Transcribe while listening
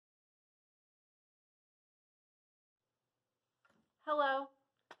Hello,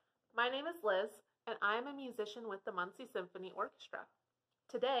 my name is Liz, and I am a musician with the Muncie Symphony Orchestra.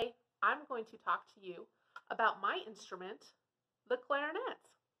 Today, I'm going to talk to you about my instrument, the clarinet.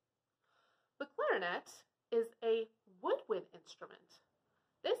 The clarinet is a woodwind instrument.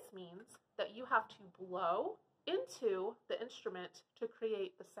 This means that you have to blow into the instrument to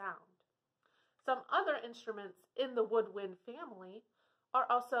create the sound. Some other instruments in the woodwind family are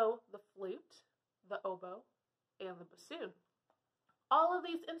also the flute, the oboe, and the bassoon. All of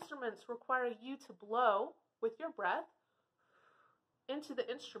these instruments require you to blow with your breath into the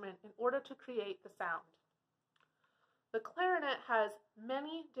instrument in order to create the sound. The clarinet has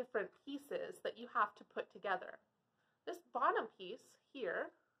many different pieces that you have to put together. This bottom piece here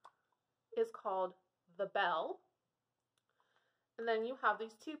is called the bell, and then you have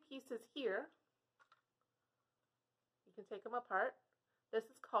these two pieces here. You can take them apart. This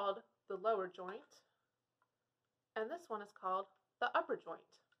is called the lower joint, and this one is called the upper joint.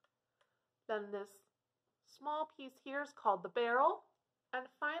 Then this small piece here is called the barrel, and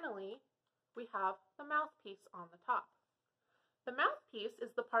finally we have the mouthpiece on the top. The mouthpiece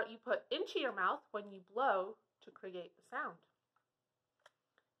is the part you put into your mouth when you blow to create the sound.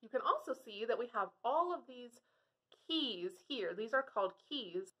 You can also see that we have all of these keys here. These are called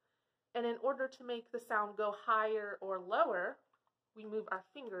keys, and in order to make the sound go higher or lower, we move our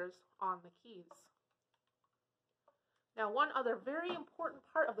fingers on the keys. Now, one other very important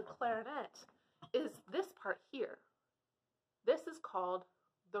part of the clarinet is this part here. This is called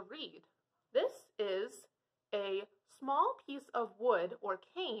the reed. This is a small piece of wood or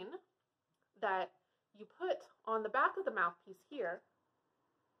cane that you put on the back of the mouthpiece here.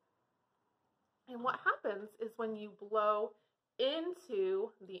 And what happens is when you blow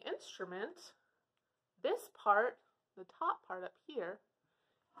into the instrument, this part, the top part up here,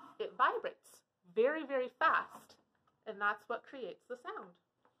 it vibrates very, very fast. And that's what creates the sound.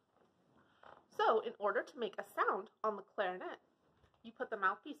 So in order to make a sound on the clarinet, you put the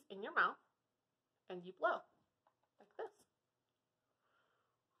mouthpiece in your mouth and you blow like this.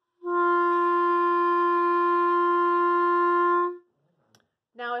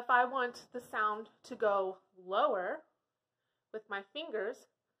 Now if I want the sound to go lower, with my fingers,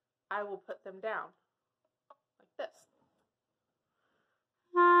 I will put them down like this.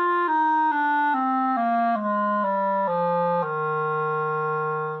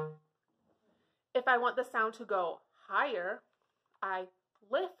 If I want the sound to go higher, I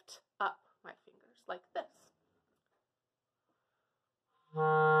lift up my fingers like this.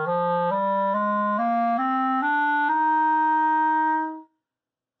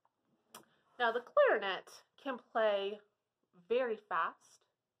 Now the clarinet can play very fast,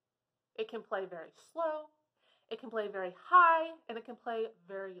 it can play very slow, it can play very high, and it can play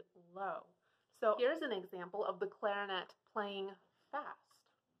very low. So here's an example of the clarinet playing fast.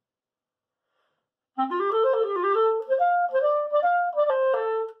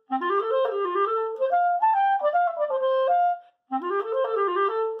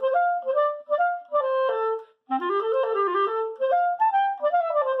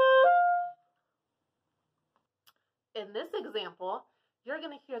 In this example, you're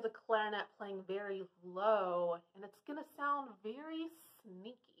going to hear the clarinet playing very low, and it's going to sound very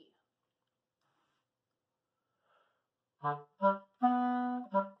sneaky.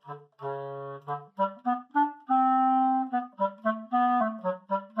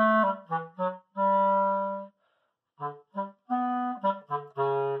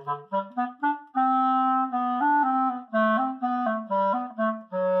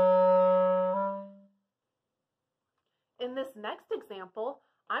 In this next example,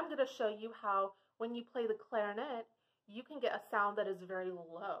 I'm going to show you how when you play the clarinet, you can get a sound that is very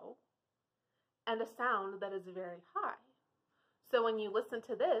low and a sound that is very high. So when you listen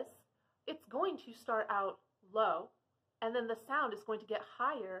to this, it's going to start out low, and then the sound is going to get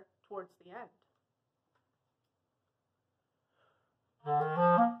higher towards the end.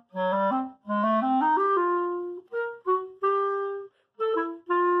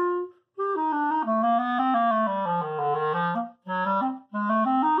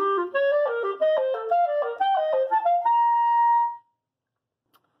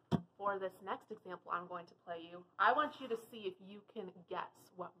 For this next example I'm going to play you, I want you to see if you can guess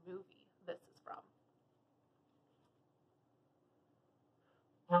what movie this is from.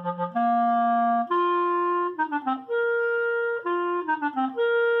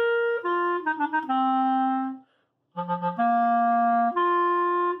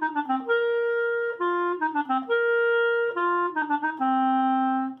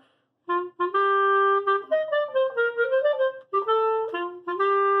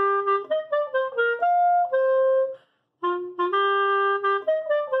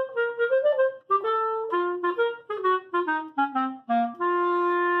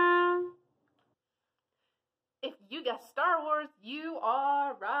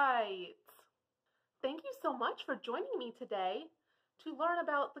 All right. Thank you so much for joining me today to learn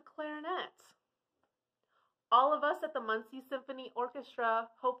about the clarinet. All of us at the Muncie Symphony Orchestra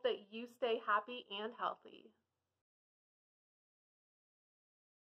hope that you stay happy and healthy.